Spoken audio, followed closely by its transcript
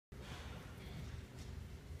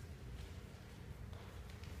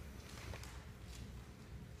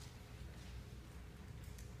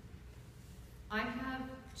I have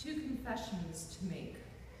two confessions to make.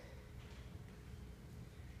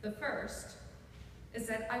 The first is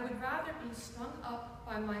that I would rather be strung up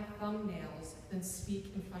by my thumbnails than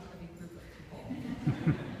speak in front of a group of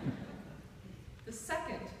people. The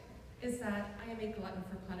second is that I am a glutton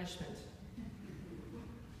for punishment.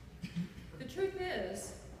 The truth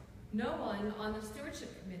is, no one on the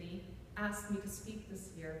Stewardship Committee asked me to speak this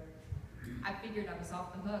year. I figured I was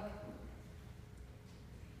off the hook.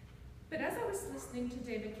 But as I was listening to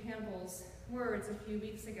David Campbell's words a few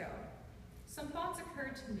weeks ago, some thoughts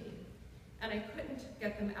occurred to me, and I couldn't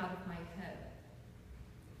get them out of my head.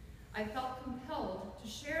 I felt compelled to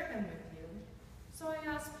share them with you, so I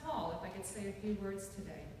asked Paul if I could say a few words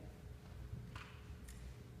today.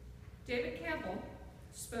 David Campbell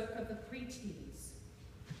spoke of the 3 T's: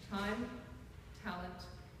 time, talent,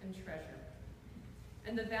 and treasure,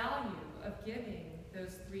 and the value of giving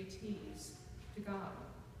those 3 T's to God.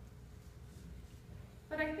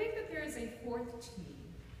 But I think that there is a 4th T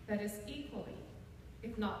that is equally,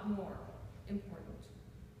 if not more, important.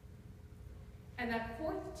 And that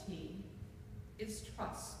 4th T is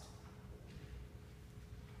trust.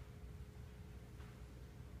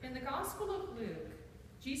 In the Gospel of Luke,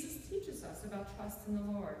 Jesus teaches us about trust in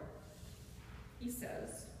the Lord. He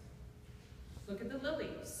says, "Look at the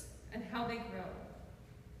lilies and how they grow.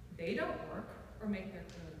 They don't work or make their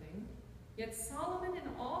clothing, yet Solomon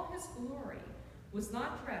in all his glory was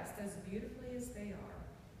not dressed as beautifully as they are.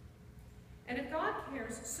 And if God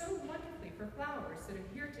cares so wonderfully for flowers that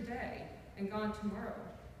are here today and gone tomorrow,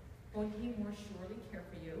 won't he more surely care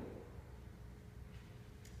for you?"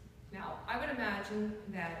 Now, I would imagine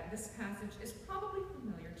that this passage is probably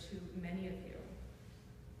familiar to many of you.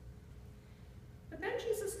 But then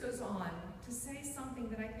Jesus goes on to say something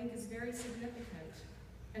that I think is very significant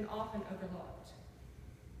and often overlooked.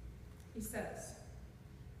 He says,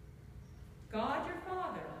 "God your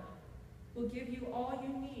Father will give you all you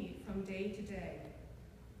need from day to day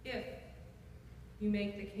if you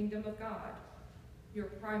make the kingdom of God your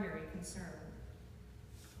primary concern."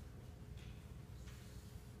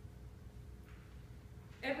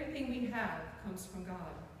 Everything we have comes from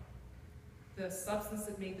God. The substance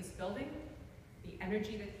that made this building, the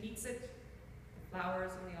energy that heats it, the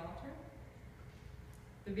flowers on the altar,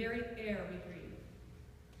 the very air we breathe.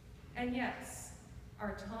 And yes,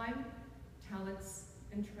 our time, talents,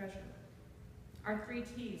 and treasure. Our 3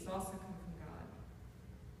 T's also come from God.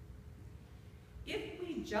 If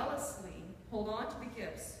we jealously hold on to the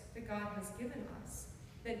gifts that God has given us,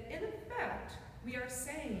 then in effect, we are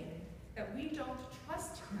saying that we don't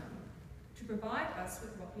trust him to provide us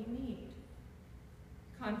with what we need.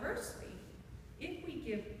 Conversely, if we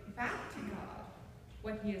give back to God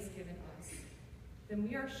what he has given us, then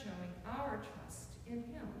we are showing our trust in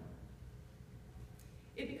him.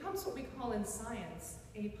 It becomes what we call in science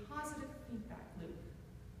a positive feedback loop.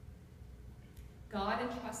 God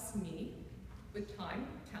entrusts me with time,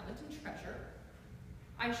 talent, and treasure.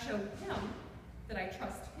 I show him that I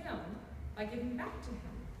trust him by giving back to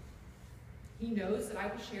him. He knows that I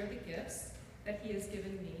will share the gifts that he has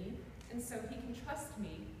given me, and so he can trust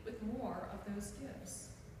me with more of those gifts.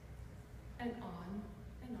 And on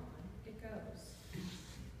it goes.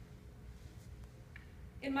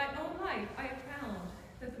 In my own life, I have found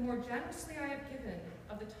that the more generously I have given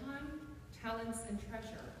of the time, talents, and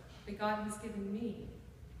treasure that God has given me,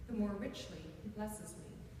 the more richly he blesses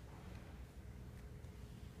me.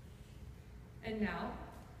 And now,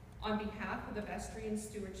 on behalf of the Vestry and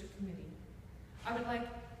Stewardship Committee, I would like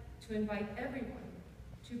to invite everyone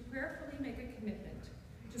to prayerfully make a commitment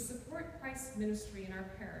to support Christ's ministry in our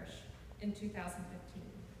parish in 2015.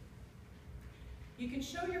 You can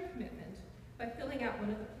show your commitment by filling out one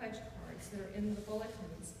of the pledge cards that are in the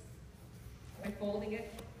bulletins, by folding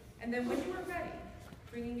it, and then when you are ready,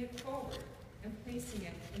 bringing it forward and placing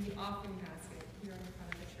it in the offering basket here in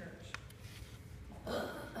front of the church.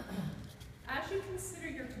 As you consider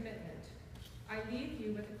your commitment, I leave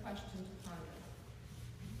you with a question to ponder.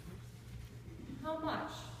 How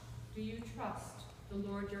much do you trust the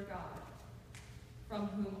Lord your God, from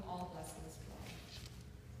whom all blessings flow?